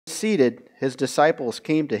seated, his disciples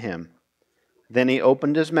came to him. Then he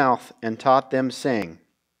opened his mouth and taught them, saying,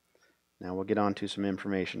 now we'll get on to some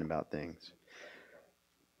information about things.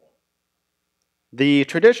 The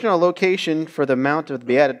traditional location for the Mount of the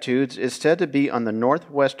Beatitudes is said to be on the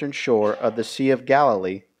northwestern shore of the Sea of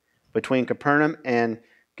Galilee, between Capernaum and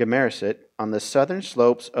Gennesaret, on the southern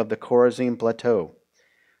slopes of the Chorazin Plateau.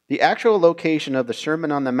 The actual location of the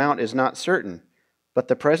Sermon on the Mount is not certain, but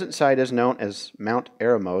the present site is known as Mount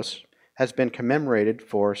Eremos, has been commemorated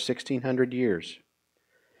for 1,600 years.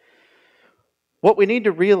 What we need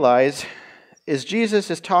to realize is Jesus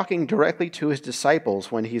is talking directly to his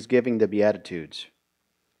disciples when he's giving the Beatitudes.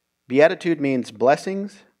 Beatitude means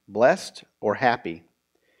blessings, blessed, or happy.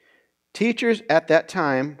 Teachers at that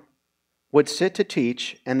time would sit to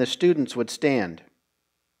teach, and the students would stand.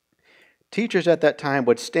 Teachers at that time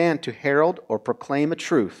would stand to herald or proclaim a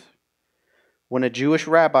truth. When a Jewish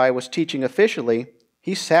rabbi was teaching officially,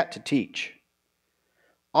 he sat to teach.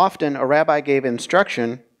 Often a rabbi gave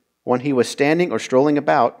instruction when he was standing or strolling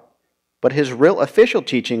about, but his real official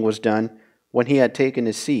teaching was done when he had taken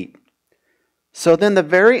his seat. So then the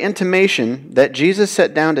very intimation that Jesus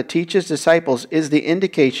sat down to teach his disciples is the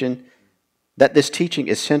indication that this teaching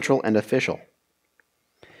is central and official.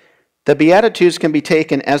 The Beatitudes can be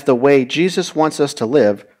taken as the way Jesus wants us to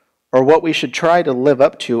live, or what we should try to live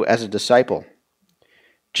up to as a disciple.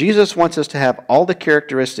 Jesus wants us to have all the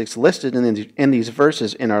characteristics listed in these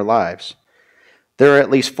verses in our lives. There are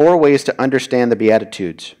at least 4 ways to understand the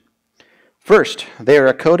Beatitudes. First, they are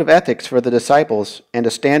a code of ethics for the disciples and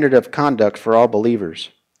a standard of conduct for all believers.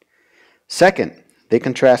 Second, they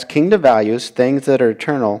contrast kingdom values, things that are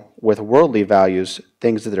eternal, with worldly values,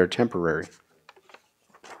 things that are temporary.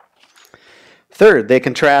 Third, they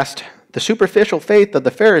contrast the superficial faith of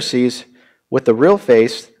the Pharisees with the real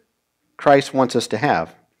faith Christ wants us to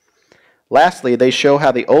have. Lastly, they show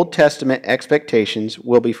how the Old Testament expectations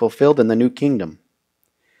will be fulfilled in the new kingdom.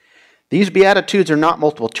 These Beatitudes are not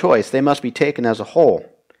multiple choice. They must be taken as a whole.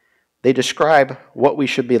 They describe what we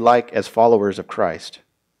should be like as followers of Christ.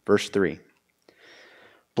 Verse 3.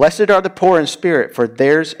 Blessed are the poor in spirit, for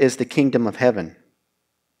theirs is the kingdom of heaven.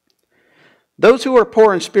 Those who are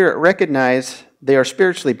poor in spirit recognize they are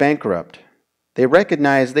spiritually bankrupt. They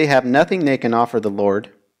recognize they have nothing they can offer the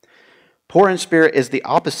Lord. Poor in spirit is the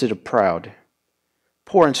opposite of proud.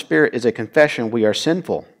 Poor in spirit is a confession we are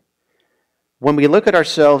sinful. When we look at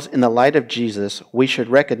ourselves in the light of Jesus, we should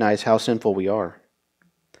recognize how sinful we are.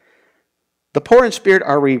 The poor in spirit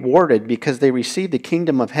are rewarded because they receive the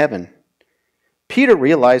kingdom of heaven. Peter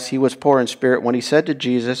realized he was poor in spirit when he said to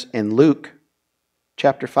Jesus in Luke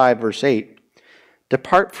chapter 5, verse 8,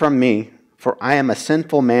 "Depart from me, for I am a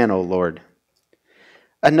sinful man, O Lord."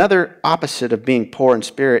 Another opposite of being poor in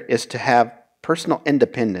spirit is to have personal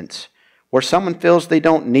independence, where someone feels they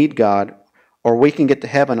don't need God or we can get to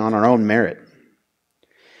heaven on our own merit.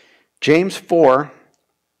 James 4,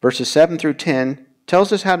 verses 7 through 10,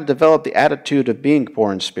 tells us how to develop the attitude of being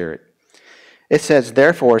poor in spirit. It says,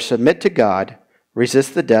 "Therefore submit to God,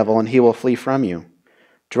 resist the devil, and he will flee from you.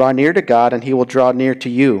 Draw near to God, and he will draw near to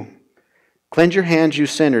you. Cleanse your hands, you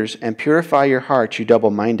sinners, and purify your hearts, you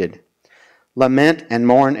double-minded. Lament and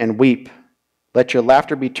mourn and weep. Let your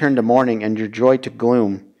laughter be turned to mourning and your joy to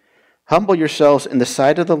gloom. Humble yourselves in the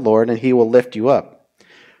sight of the Lord, and he will lift you up."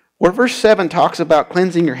 Where verse 7 talks about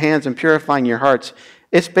cleansing your hands and purifying your hearts,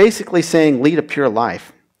 it's basically saying lead a pure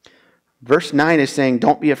life. Verse 9 is saying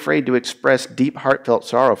don't be afraid to express deep, heartfelt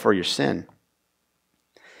sorrow for your sin.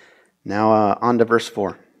 Now on to verse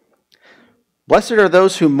 4. Blessed are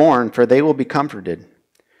those who mourn, for they will be comforted.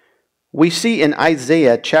 We see in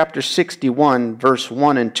Isaiah chapter 61, verse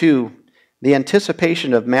 1 and 2, the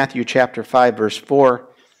anticipation of Matthew chapter 5, verse 4.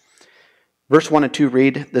 Verse 1 and 2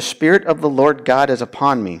 read, "The Spirit of the Lord God is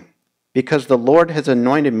upon me, because the Lord has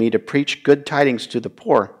anointed me to preach good tidings to the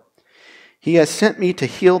poor. He has sent me to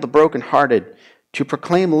heal the brokenhearted, to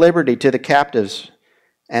proclaim liberty to the captives,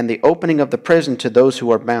 and the opening of the prison to those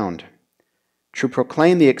who are bound, to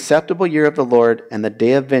proclaim the acceptable year of the Lord and the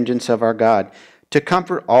day of vengeance of our God, to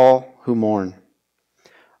comfort all who mourn."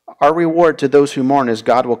 Our reward to those who mourn is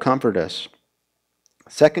God will comfort us.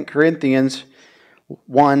 2 Corinthians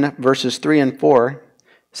 1, verses 3 and 4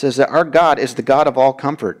 says that our God is the God of all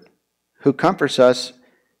comfort, who comforts us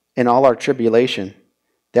in all our tribulation,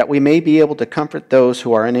 that we may be able to comfort those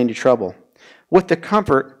who are in any trouble, with the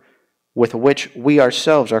comfort with which we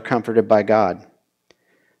ourselves are comforted by God.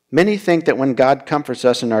 Many think that when God comforts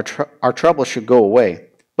us and our trouble should go away.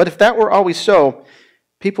 But if that were always so,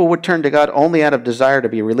 people would turn to God only out of desire to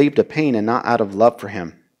be relieved of pain and not out of love for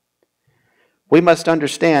Him. We must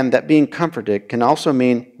understand that being comforted can also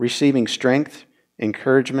mean receiving strength,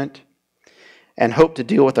 encouragement, and hope to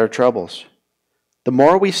deal with our troubles. The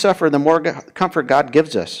more we suffer, the more comfort God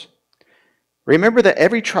gives us. Remember that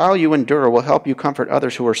every trial you endure will help you comfort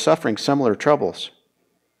others who are suffering similar troubles.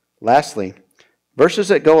 Lastly, verses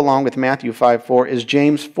that go along with Matthew 5:4 is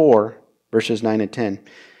James 4, verses 9 and 10.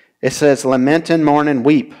 It says, "Lament and mourn and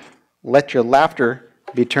weep. Let your laughter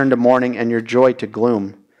be turned to mourning and your joy to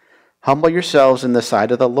gloom. Humble yourselves in the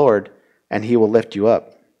sight of the Lord, and he will lift you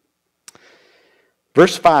up."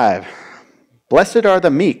 Verse 5, "Blessed are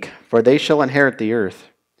the meek, for they shall inherit the earth."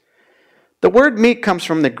 The word meek comes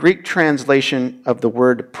from the Greek translation of the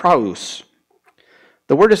word praus.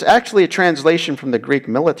 The word is actually a translation from the Greek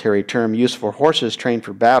military term used for horses trained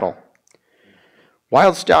for battle.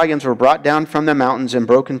 Wild stallions were brought down from the mountains and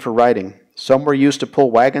broken for riding. Some were used to pull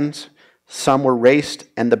wagons, some were raced,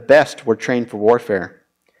 and the best were trained for warfare.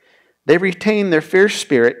 They retained their fierce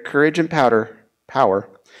spirit, courage, and power,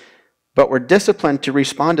 but were disciplined to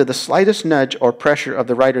respond to the slightest nudge or pressure of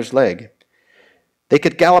the rider's leg. They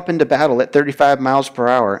could gallop into battle at 35 miles per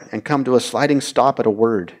hour and come to a sliding stop at a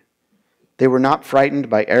word. They were not frightened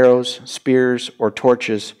by arrows, spears, or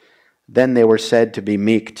torches. Then they were said to be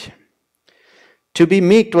meeked. To be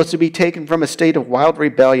meeked was to be taken from a state of wild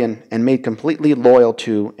rebellion and made completely loyal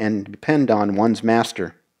to and depend on one's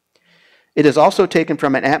master. It is also taken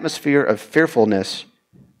from an atmosphere of fearfulness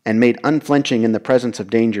and made unflinching in the presence of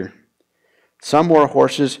danger. Some war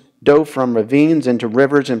horses dove from ravines into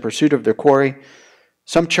rivers in pursuit of their quarry.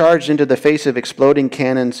 Some charged into the face of exploding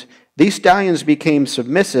cannons. These stallions became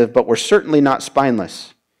submissive, but were certainly not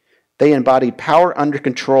spineless. They embodied power under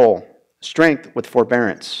control, strength with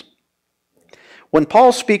forbearance. When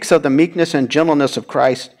Paul speaks of the meekness and gentleness of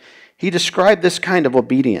Christ, he described this kind of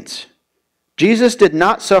obedience. Jesus did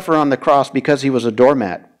not suffer on the cross because he was a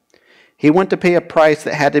doormat. He went to pay a price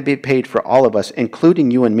that had to be paid for all of us,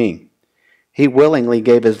 including you and me. He willingly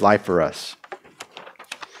gave his life for us.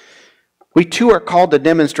 We too are called to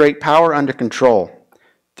demonstrate power under control.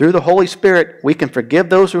 Through the Holy Spirit, we can forgive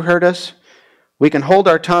those who hurt us. We can hold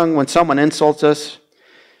our tongue when someone insults us.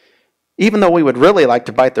 Even though we would really like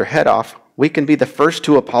to bite their head off, we can be the first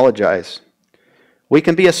to apologize. We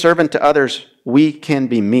can be a servant to others. We can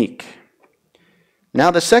be meek.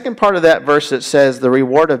 Now, the second part of that verse that says the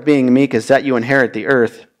reward of being meek is that you inherit the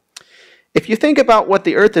earth. If you think about what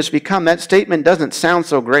the earth has become, that statement doesn't sound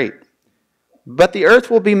so great. But the earth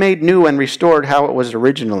will be made new and restored how it was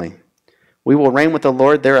originally. We will reign with the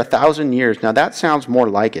Lord there 1,000 years. Now that sounds more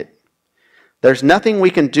like it. There's nothing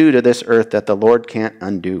we can do to this earth that the Lord can't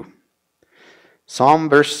undo. Psalm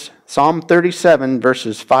 37,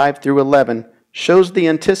 verses 5 through 11, shows the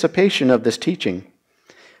anticipation of this teaching.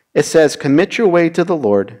 It says, "Commit your way to the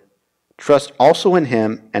Lord, trust also in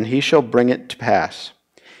him, and he shall bring it to pass.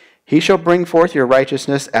 He shall bring forth your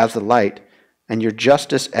righteousness as the light, and your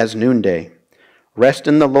justice as noonday. Rest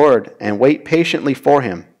in the Lord, and wait patiently for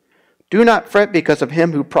him. Do not fret because of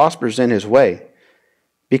him who prospers in his way,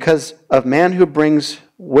 because of man who brings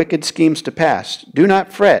wicked schemes to pass. Do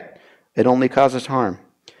not fret, it only causes harm.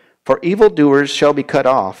 For evildoers shall be cut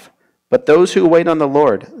off, but those who wait on the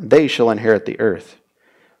Lord, they shall inherit the earth.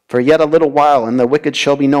 For yet a little while, and the wicked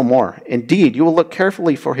shall be no more. Indeed, you will look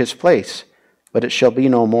carefully for his place, but it shall be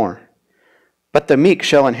no more. But the meek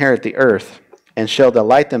shall inherit the earth, and shall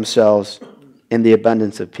delight themselves in the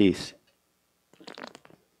abundance of peace."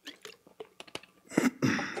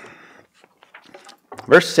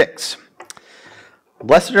 Verse 6,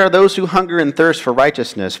 "Blessed are those who hunger and thirst for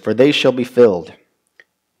righteousness, for they shall be filled."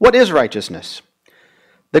 What is righteousness?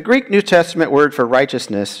 The Greek New Testament word for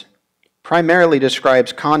righteousness primarily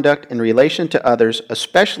describes conduct in relation to others,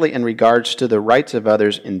 especially in regards to the rights of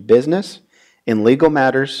others in business, in legal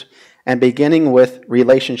matters, and beginning with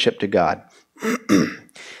relationship to God.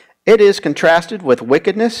 It is contrasted with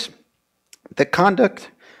wickedness, the conduct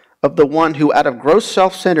of the one who out of gross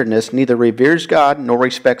self-centeredness neither reveres God nor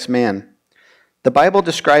respects man. The Bible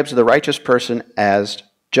describes the righteous person as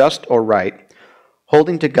just or right,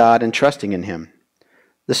 holding to God and trusting in him.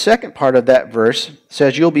 The second part of that verse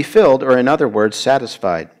says you'll be filled, or in other words,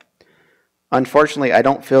 satisfied. Unfortunately, I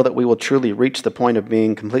don't feel that we will truly reach the point of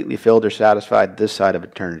being completely filled or satisfied this side of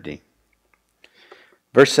eternity.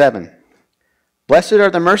 Verse 7, "Blessed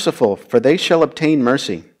are the merciful, for they shall obtain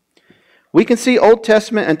mercy." We can see Old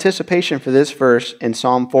Testament anticipation for this verse in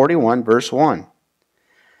Psalm 41, verse 1.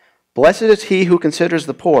 "Blessed is he who considers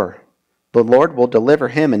the poor. The Lord will deliver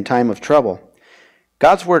him in time of trouble."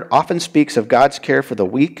 God's word often speaks of God's care for the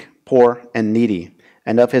weak, poor, and needy,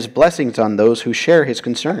 and of his blessings on those who share his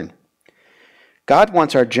concern. God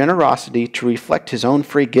wants our generosity to reflect his own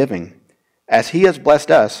free giving. As he has blessed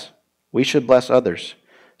us, we should bless others.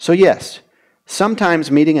 So yes,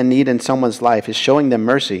 Sometimes meeting a need in someone's life is showing them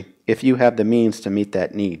mercy if you have the means to meet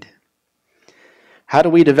that need. How do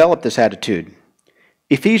we develop this attitude?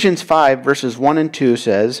 Ephesians 5 verses 1 and 2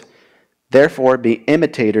 says, "Therefore be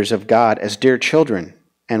imitators of God as dear children,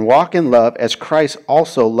 and walk in love as Christ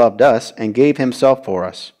also loved us and gave himself for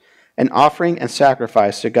us, an offering and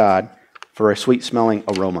sacrifice to God for a sweet-smelling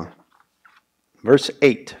aroma." Verse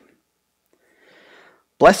 8,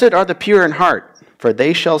 "Blessed are the pure in heart, for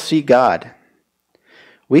they shall see God."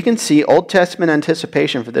 We can see Old Testament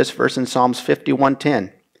anticipation for this verse in Psalms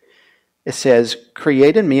 51:10. It says,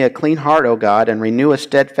 "Create in me a clean heart, O God, and renew a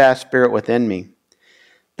steadfast spirit within me."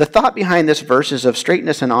 The thought behind this verse is of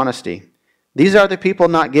straightness and honesty. These are the people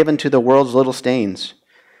not given to the world's little stains.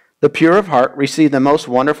 The pure of heart receive the most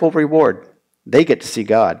wonderful reward. They get to see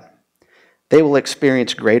God. They will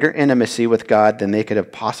experience greater intimacy with God than they could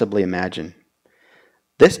have possibly imagined.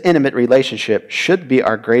 This intimate relationship should be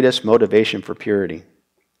our greatest motivation for purity.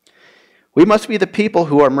 We must be the people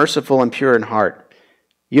who are merciful and pure in heart.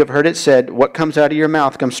 You have heard it said, "What comes out of your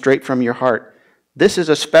mouth comes straight from your heart." This is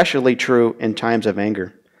especially true in times of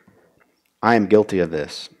anger. I am guilty of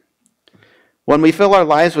this. When we fill our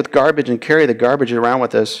lives with garbage and carry the garbage around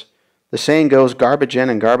with us, the saying goes, garbage in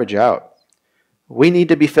and garbage out. We need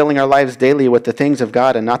to be filling our lives daily with the things of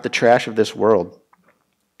God and not the trash of this world.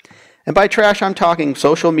 And by trash, I'm talking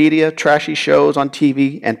social media, trashy shows on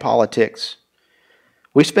TV, and politics.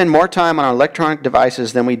 We spend more time on our electronic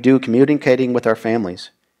devices than we do communicating with our families.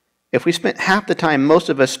 If we spent half the time most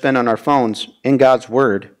of us spend on our phones in God's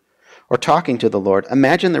Word or talking to the Lord,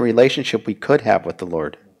 imagine the relationship we could have with the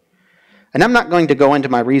Lord. And I'm not going to go into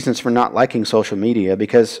my reasons for not liking social media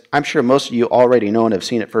because I'm sure most of you already know and have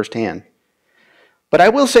seen it firsthand. But I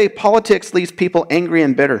will say politics leaves people angry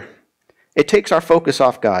and bitter. It takes our focus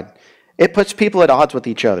off God. It puts people at odds with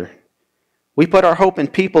each other. We put our hope in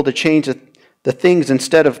people to change the things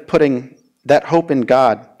instead of putting that hope in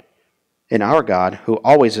God, in our God, who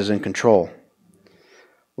always is in control.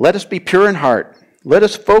 Let us be pure in heart. Let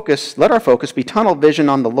our focus be tunnel vision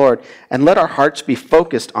on the Lord, and let our hearts be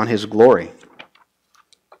focused on his glory.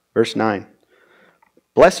 Verse 9,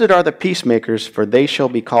 "Blessed are the peacemakers, for they shall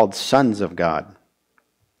be called sons of God."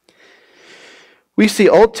 We see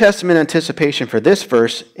Old Testament anticipation for this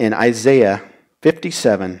verse in Isaiah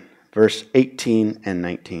 57, verse 18 and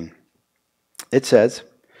 19. It says,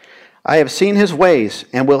 "I have seen his ways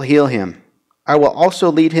and will heal him. I will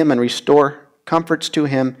also lead him and restore comforts to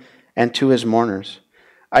him and to his mourners.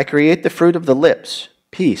 I create the fruit of the lips,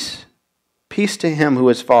 peace. Peace to him who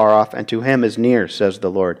is far off and to him is near, says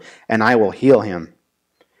the Lord, and I will heal him."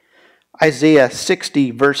 Isaiah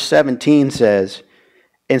 60, verse 17 says,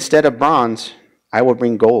 "Instead of bronze, I will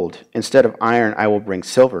bring gold. Instead of iron, I will bring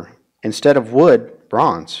silver. Instead of wood,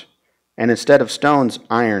 bronze. And instead of stones,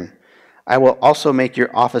 iron. I will also make your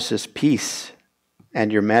offices peace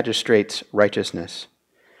and your magistrates righteousness."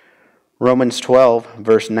 Romans 12,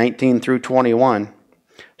 verse 19 through 21,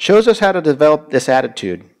 shows us how to develop this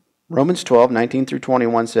attitude. Romans 12, 19 through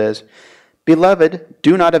 21 says, "Beloved,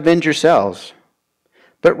 do not avenge yourselves,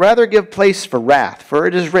 but rather give place for wrath, for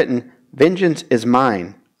it is written, 'Vengeance is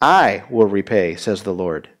mine, I will repay,' says the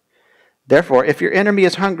Lord. Therefore, if your enemy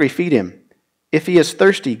is hungry, feed him. If he is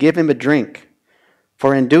thirsty, give him a drink.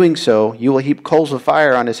 For in doing so, you will heap coals of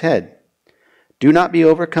fire on his head. Do not be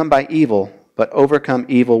overcome by evil, but overcome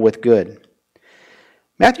evil with good."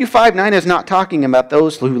 Matthew 5:9 is not talking about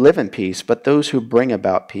those who live in peace, but those who bring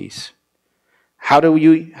about peace. How do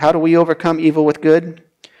we overcome evil with good?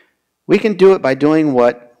 We can do it by doing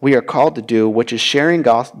what we are called to do, which is sharing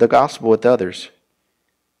the gospel with others.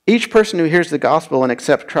 Each person who hears the gospel and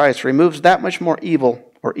accepts Christ removes that much more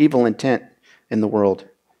evil or evil intent in the world.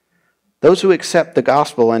 Those who accept the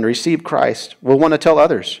gospel and receive Christ will want to tell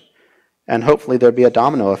others, and hopefully there'll be a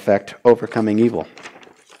domino effect overcoming evil.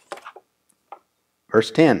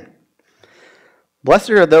 Verse 10,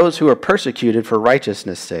 "Blessed are those who are persecuted for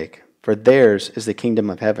righteousness' sake, for theirs is the kingdom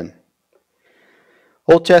of heaven."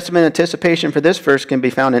 Old Testament anticipation for this verse can be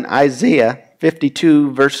found in Isaiah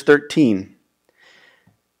 52, verse 13.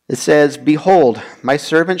 It says, "Behold, my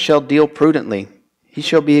servant shall deal prudently. He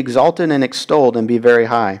shall be exalted and extolled and be very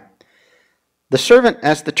high." The servant,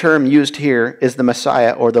 as the term used here, is the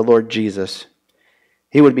Messiah or the Lord Jesus.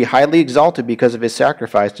 He would be highly exalted because of his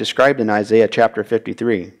sacrifice described in Isaiah chapter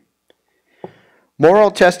 53. More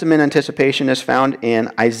Old Testament anticipation is found in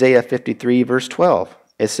Isaiah 53, verse 12.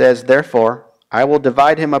 It says, "Therefore, I will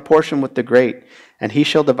divide him a portion with the great, and he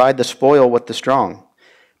shall divide the spoil with the strong.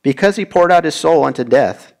 Because he poured out his soul unto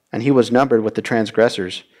death, and he was numbered with the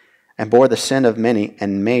transgressors, and bore the sin of many,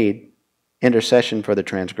 and made intercession for the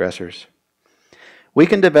transgressors." We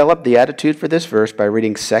can develop the attitude for this verse by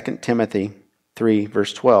reading 2 Timothy 3,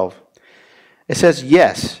 verse 12. It says,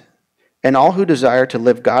 "Yes, and all who desire to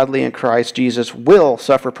live godly in Christ Jesus will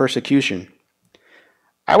suffer persecution."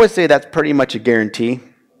 I would say that's pretty much a guarantee.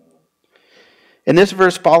 In this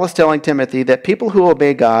verse, Paul is telling Timothy that people who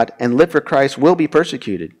obey God and live for Christ will be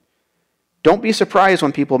persecuted. Don't be surprised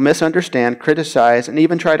when people misunderstand, criticize, and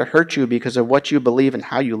even try to hurt you because of what you believe and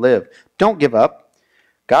how you live. Don't give up.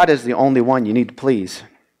 God is the only one you need to please.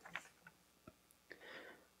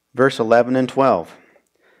 Verse 11 and 12.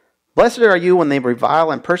 "Blessed are you when they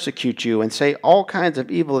revile and persecute you and say all kinds of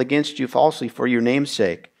evil against you falsely for your name's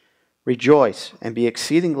sake. Rejoice and be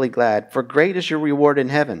exceedingly glad, for great is your reward in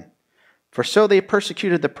heaven. For so they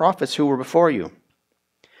persecuted the prophets who were before you."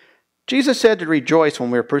 Jesus said to rejoice when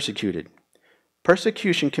we are persecuted.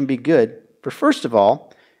 Persecution can be good, for first of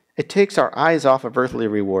all, it takes our eyes off of earthly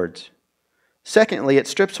rewards. Secondly, it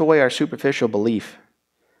strips away our superficial belief.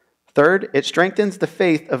 Third, it strengthens the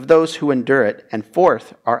faith of those who endure it. And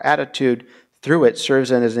fourth, our attitude through it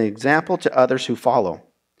serves as an example to others who follow.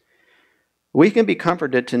 We can be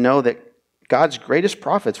comforted to know that God's greatest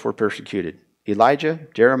prophets were persecuted: Elijah,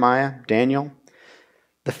 Jeremiah, Daniel.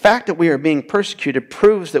 The fact that we are being persecuted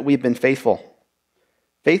proves that we've been faithful.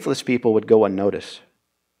 Faithless people would go unnoticed.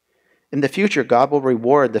 In the future, God will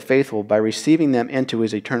reward the faithful by receiving them into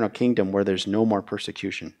his eternal kingdom where there's no more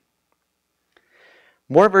persecution.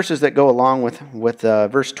 More verses that go along with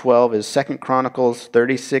verse 12 is 2 Chronicles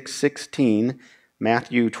 36:16,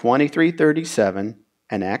 Matthew 23:37,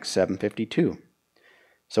 and Acts 7:52.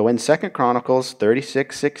 So in 2 Chronicles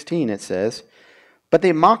 36:16 it says, "But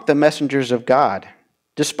they mocked the messengers of God,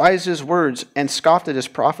 despised his words, and scoffed at his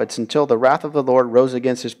prophets until the wrath of the Lord rose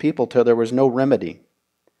against his people till there was no remedy."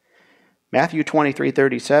 Matthew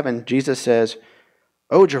 23:37, Jesus says,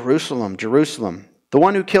 "O Jerusalem, Jerusalem, the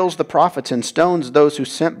one who kills the prophets and stones those who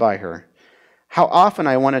sent by her. How often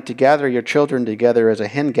I wanted to gather your children together as a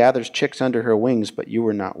hen gathers chicks under her wings, but you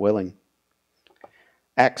were not willing."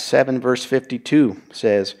 Acts 7 verse 52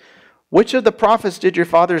 says, "Which of the prophets did your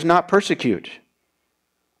fathers not persecute?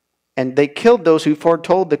 And they killed those who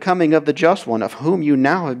foretold the coming of the just one, of whom you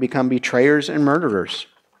now have become betrayers and murderers."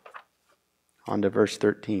 On to verse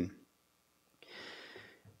 13.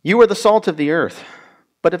 "You are the salt of the earth.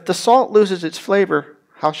 But if the salt loses its flavor,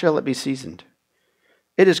 how shall it be seasoned?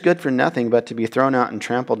 It is good for nothing but to be thrown out and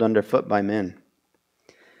trampled underfoot by men."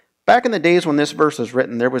 Back in the days when this verse was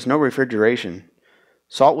written, there was no refrigeration.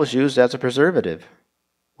 Salt was used as a preservative.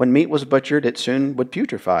 When meat was butchered, it soon would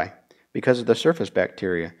putrefy because of the surface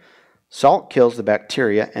bacteria. Salt kills the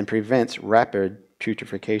bacteria and prevents rapid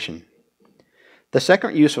putrefaction. The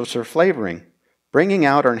second use was for flavoring, bringing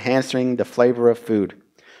out or enhancing the flavor of food.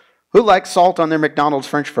 Who likes salt on their McDonald's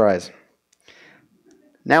French fries?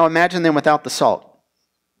 Now imagine them without the salt.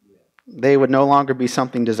 They would no longer be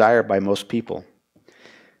something desired by most people.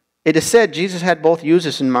 It is said Jesus had both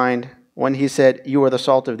uses in mind when he said, "You are the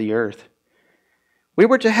salt of the earth." We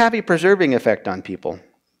were to have a preserving effect on people.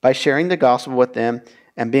 By sharing the gospel with them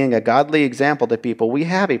and being a godly example to people, we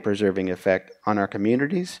have a preserving effect on our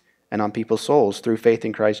communities and on people's souls through faith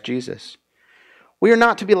in Christ Jesus. We are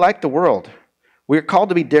not to be like the world. We are called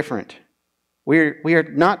to be different. We are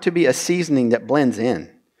not to be a seasoning that blends in.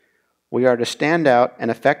 We are to stand out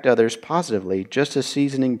and affect others positively, just as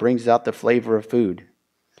seasoning brings out the flavor of food.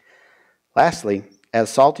 Lastly, as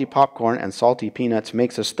salty popcorn and salty peanuts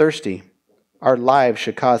makes us thirsty, our lives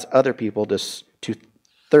should cause other people to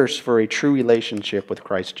thirst for a true relationship with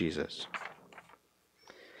Christ Jesus.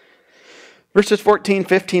 Verses 14,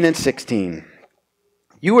 15, and 16.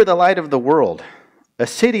 "You are the light of the world. A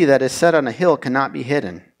city that is set on a hill cannot be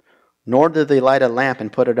hidden, nor do they light a lamp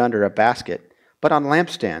and put it under a basket, but on a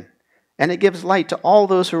lampstand, and it gives light to all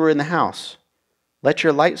those who are in the house. Let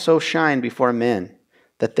your light so shine before men,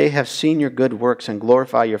 that they have seen your good works and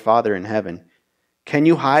glorify your Father in heaven. Can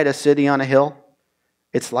you hide a city on a hill?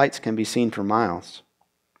 Its lights can be seen for miles."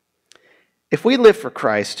 If we live for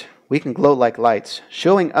Christ, we can glow like lights,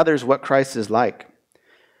 showing others what Christ is like.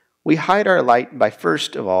 We hide our light by,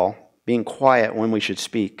 first of all, being quiet when we should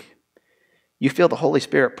speak. You feel the Holy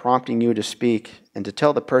Spirit prompting you to speak and to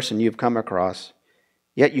tell the person you've come across,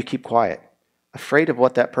 yet you keep quiet, afraid of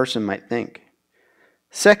what that person might think.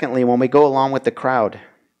 Secondly, when we go along with the crowd.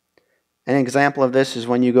 An example of this is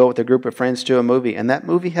when you go with a group of friends to a movie, and that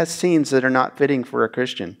movie has scenes that are not fitting for a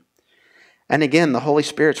Christian. And again, the Holy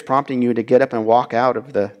Spirit's prompting you to get up and walk out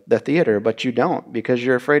of the theater, but you don't because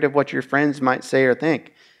you're afraid of what your friends might say or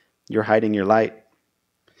think. You're hiding your light.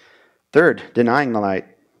 Third, denying the light.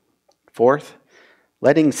 Fourth,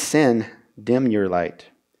 letting sin dim your light.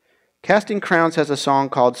 Casting Crowns has a song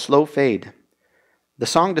called "Slow Fade." The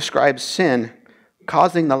song describes sin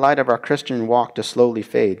causing the light of our Christian walk to slowly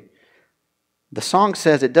fade. The song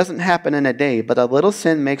says it doesn't happen in a day, but a little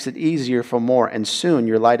sin makes it easier for more, and soon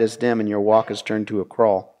your light is dim and your walk is turned to a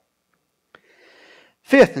crawl.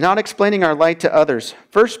 Fifth, not explaining our light to others.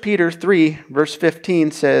 1 Peter 3, verse 15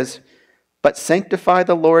 says, "But sanctify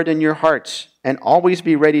the Lord in your hearts, and always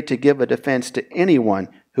be ready to give a defense to anyone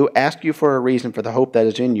who asks you for a reason for the hope that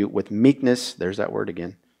is in you with meekness," there's that word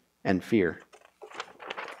again, "and fear."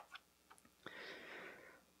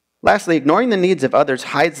 Lastly, ignoring the needs of others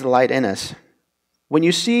hides the light in us. When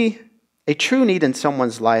you see a true need in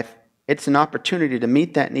someone's life, it's an opportunity to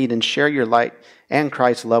meet that need and share your light and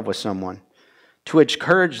Christ's love with someone, to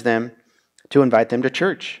encourage them, to invite them to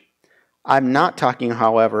church. I'm not talking,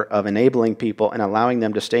 however, of enabling people and allowing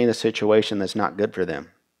them to stay in a situation that's not good for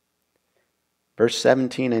them. Verse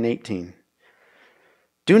 17 and 18.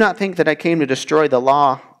 "Do not think that I came to destroy the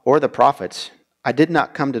law or the prophets. I did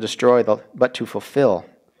not come to destroy, but to fulfill.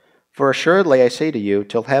 For assuredly I say to you,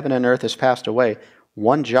 till heaven and earth has passed away,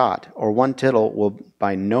 one jot or one tittle will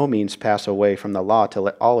by no means pass away from the law till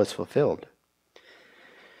all is fulfilled."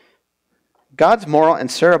 God's moral and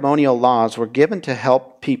ceremonial laws were given to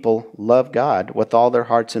help people love God with all their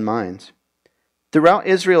hearts and minds. Throughout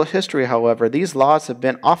Israel's history, however, these laws have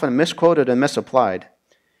been often misquoted and misapplied.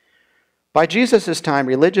 By Jesus' time,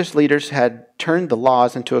 religious leaders had turned the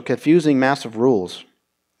laws into a confusing mass of rules.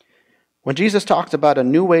 When Jesus talks about a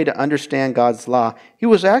new way to understand God's law, he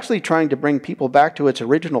was actually trying to bring people back to its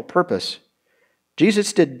original purpose.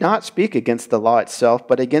 Jesus did not speak against the law itself,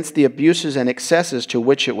 but against the abuses and excesses to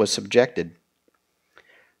which it was subjected.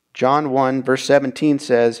 John 1, verse 17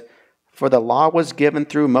 says, "For the law was given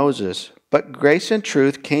through Moses, but grace and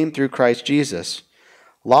truth came through Christ Jesus."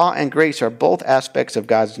 Law and grace are both aspects of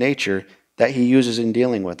God's nature that he uses in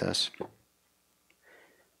dealing with us.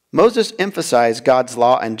 Moses emphasized God's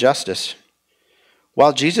law and justice.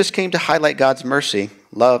 While Jesus came to highlight God's mercy,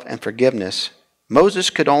 love, and forgiveness, Moses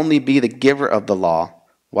could only be the giver of the law,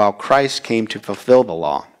 while Christ came to fulfill the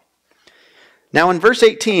law. Now in verse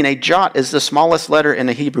 18, a jot is the smallest letter in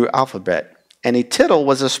the Hebrew alphabet, and a tittle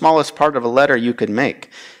was the smallest part of a letter you could make.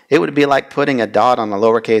 It would be like putting a dot on a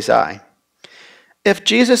lowercase I. If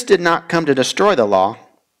Jesus did not come to destroy the law,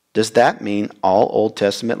 does that mean all Old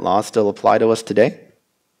Testament laws still apply to us today?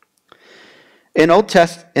 In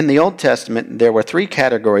the Old Testament, there were three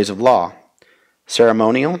categories of law: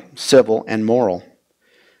 ceremonial, civil, and moral.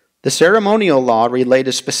 The ceremonial law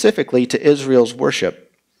related specifically to Israel's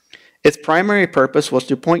worship. Its primary purpose was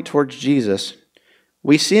to point towards Jesus.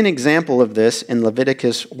 We see an example of this in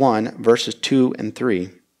Leviticus 1, verses 2 and 3.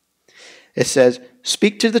 It says,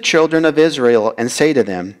 "Speak to the children of Israel and say to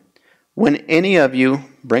them, when any of you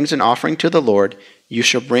brings an offering to the Lord, you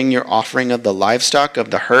shall bring your offering of the livestock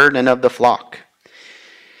of the herd and of the flock.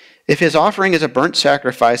 If his offering is a burnt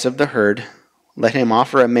sacrifice of the herd, let him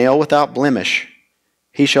offer a male without blemish.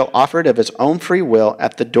 He shall offer it of his own free will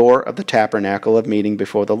at the door of the tabernacle of meeting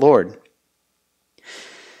before the Lord."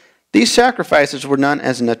 These sacrifices were done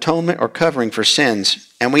as an atonement or covering for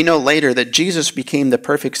sins, and we know later that Jesus became the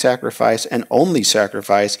perfect sacrifice and only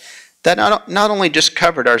sacrifice that not only just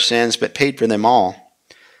covered our sins, but paid for them all.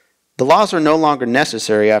 The laws are no longer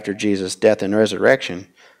necessary after Jesus' death and resurrection.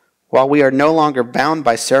 While we are no longer bound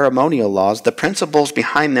by ceremonial laws, the principles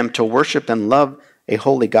behind them to worship and love a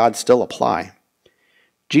holy God still apply.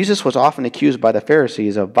 Jesus was often accused by the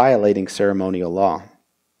Pharisees of violating ceremonial law.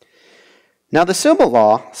 Now the civil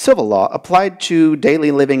law applied to daily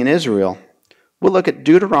living in Israel. We'll look at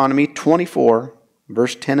Deuteronomy 24,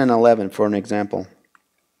 verse 10 and 11 for an example.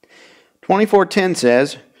 24:10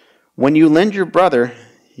 says, "When you lend your brother,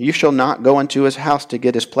 you shall not go into his house to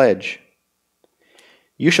get his pledge.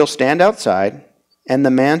 You shall stand outside, and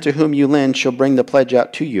the man to whom you lend shall bring the pledge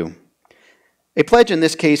out to you." A pledge in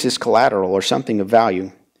this case is collateral or something of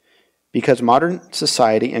value. Because modern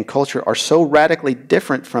society and culture are so radically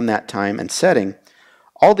different from that time and setting,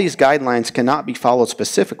 all these guidelines cannot be followed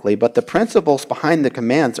specifically, but the principles behind the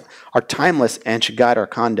commands are timeless and should guide our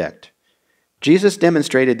conduct. Jesus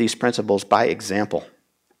demonstrated these principles by example.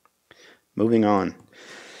 Moving on.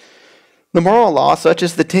 The moral law, such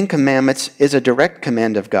as the Ten Commandments, is a direct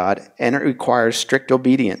command of God, and it requires strict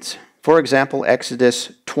obedience. For example,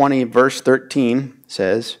 Exodus 20, verse 13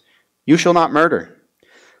 says, "You shall not murder."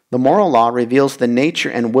 The moral law reveals the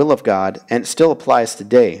nature and will of God, and it still applies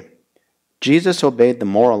today. Jesus obeyed the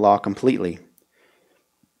moral law completely.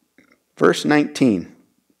 Verse 19,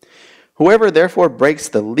 "Whoever therefore breaks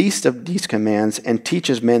the least of these commands and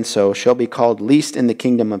teaches men so shall be called least in the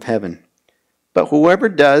kingdom of heaven. But whoever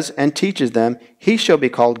does and teaches them, he shall be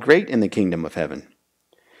called great in the kingdom of heaven."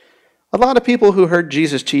 A lot of people who heard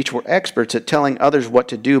Jesus teach were experts at telling others what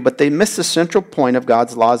to do, but they missed the central point of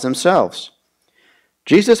God's laws themselves.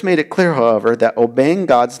 Jesus made it clear, however, that obeying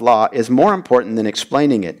God's law is more important than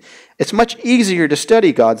explaining it. It's much easier to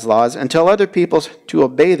study God's laws and tell other people to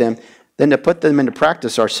obey them than to put them into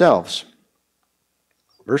practice ourselves.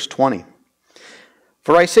 Verse 20.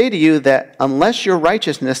 For I say to you that unless your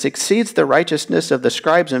righteousness exceeds the righteousness of the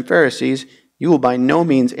scribes and Pharisees, you will by no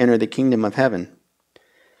means enter the kingdom of heaven.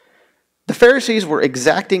 The Pharisees were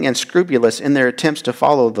exacting and scrupulous in their attempts to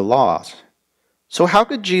follow the laws. So how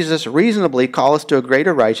could Jesus reasonably call us to a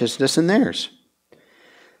greater righteousness than theirs?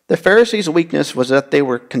 The Pharisees' weakness was that they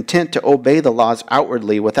were content to obey the laws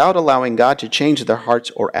outwardly without allowing God to change their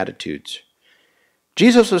hearts or attitudes.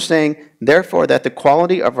 Jesus was saying, therefore, that the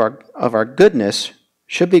quality of our goodness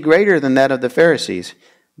should be greater than that of the Pharisees.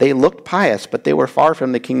 They looked pious, but they were far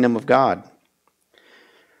from the kingdom of God.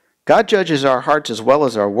 God judges our hearts as well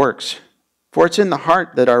as our works, for it's in the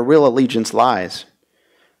heart that our real allegiance lies.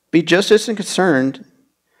 Be just as concerned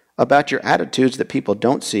about your attitudes that people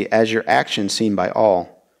don't see as your actions seen by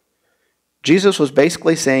all. Jesus was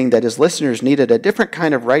basically saying that his listeners needed a different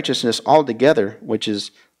kind of righteousness altogether, which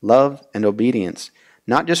is love and obedience,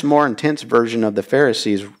 not just a more intense version of the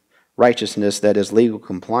Pharisees' righteousness that is legal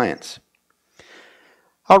compliance.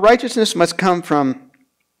 Our righteousness must come from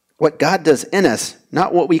what God does in us,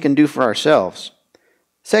 not what we can do for ourselves.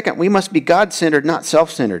 Second, we must be God-centered, not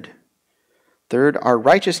self-centered. Third, our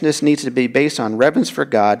righteousness needs to be based on reverence for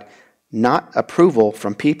God, not approval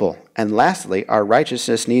from people. And lastly, our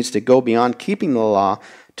righteousness needs to go beyond keeping the law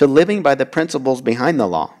to living by the principles behind the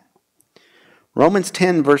law. Romans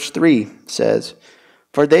 10 verse 3 says,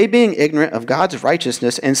 For they being ignorant of God's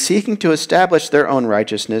righteousness and seeking to establish their own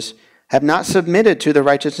righteousness, have not submitted to the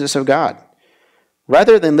righteousness of God.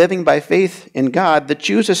 Rather than living by faith in God, the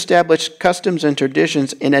Jews established customs and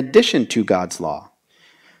traditions in addition to God's law,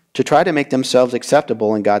 to try to make themselves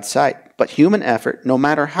acceptable in God's sight. But human effort, no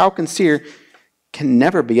matter how sincere, can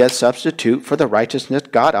never be a substitute for the righteousness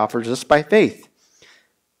God offers us by faith.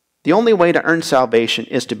 The only way to earn salvation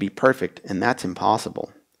is to be perfect, and that's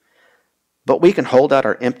impossible. But we can hold out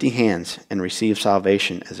our empty hands and receive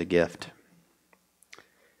salvation as a gift.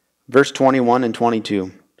 Verse 21 and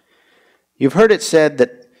 22. You've heard it said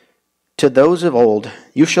that to those of old,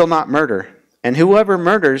 you shall not murder, and whoever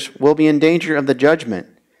murders will be in danger of the judgment.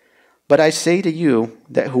 But I say to you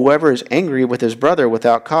that whoever is angry with his brother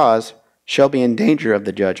without cause shall be in danger of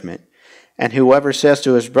the judgment. And whoever says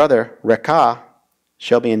to his brother, Rekah,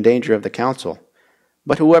 shall be in danger of the council.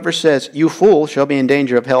 But whoever says, You fool, shall be in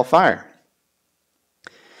danger of hellfire.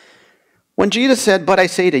 When Jesus said, But I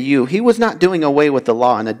say to you, he was not doing away with the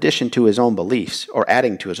law in addition to his own beliefs, or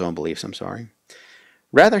adding to his own beliefs,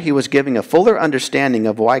 Rather, he was giving a fuller understanding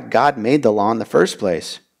of why God made the law in the first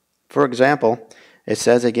place. For example, it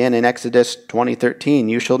says again in Exodus 20:13,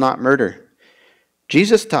 You shall not murder.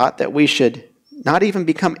 Jesus taught that we should not even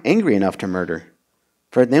become angry enough to murder,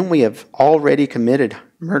 for then we have already committed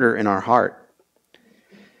murder in our heart.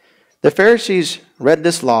 The Pharisees read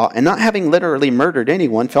this law, and not having literally murdered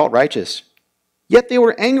anyone, felt righteous. Yet they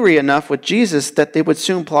were angry enough with Jesus that they would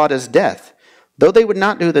soon plot his death, though they would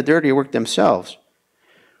not do the dirty work themselves.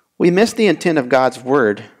 We miss the intent of God's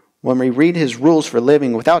word when we read his rules for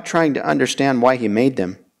living without trying to understand why he made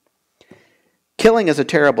them. Killing is a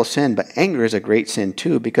terrible sin, but anger is a great sin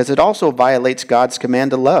too, because it also violates God's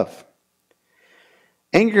command to love.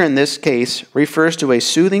 Anger in this case refers to a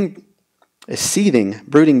seething,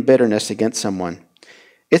 brooding bitterness against someone.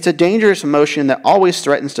 It's a dangerous emotion that always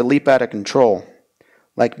threatens to leap out of control.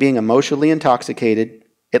 Like being emotionally intoxicated,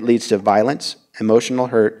 it leads to violence, emotional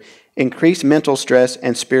hurt, increased mental stress,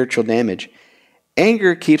 and spiritual damage.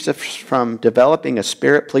 Anger keeps us from developing a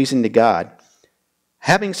spirit pleasing to God.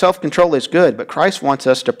 Having self-control is good, but Christ wants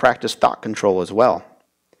us to practice thought control as well.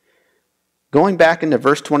 Going back into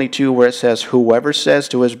verse 22 where it says, Whoever says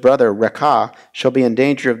to his brother, Rekah, shall be in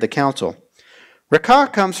danger of the council.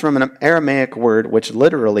 Rekah comes from an Aramaic word which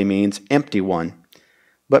literally means empty one,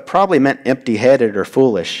 but probably meant empty-headed or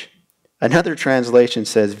foolish. Another translation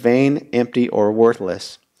says vain, empty, or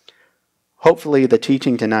worthless. Hopefully the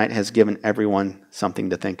teaching tonight has given everyone something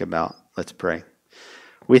to think about. Let's pray.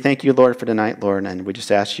 We thank you, Lord, for tonight, Lord, and we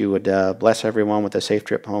just ask you would bless everyone with a safe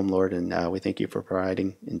trip home, Lord, and we thank you for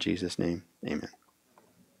providing in Jesus' name. Amen.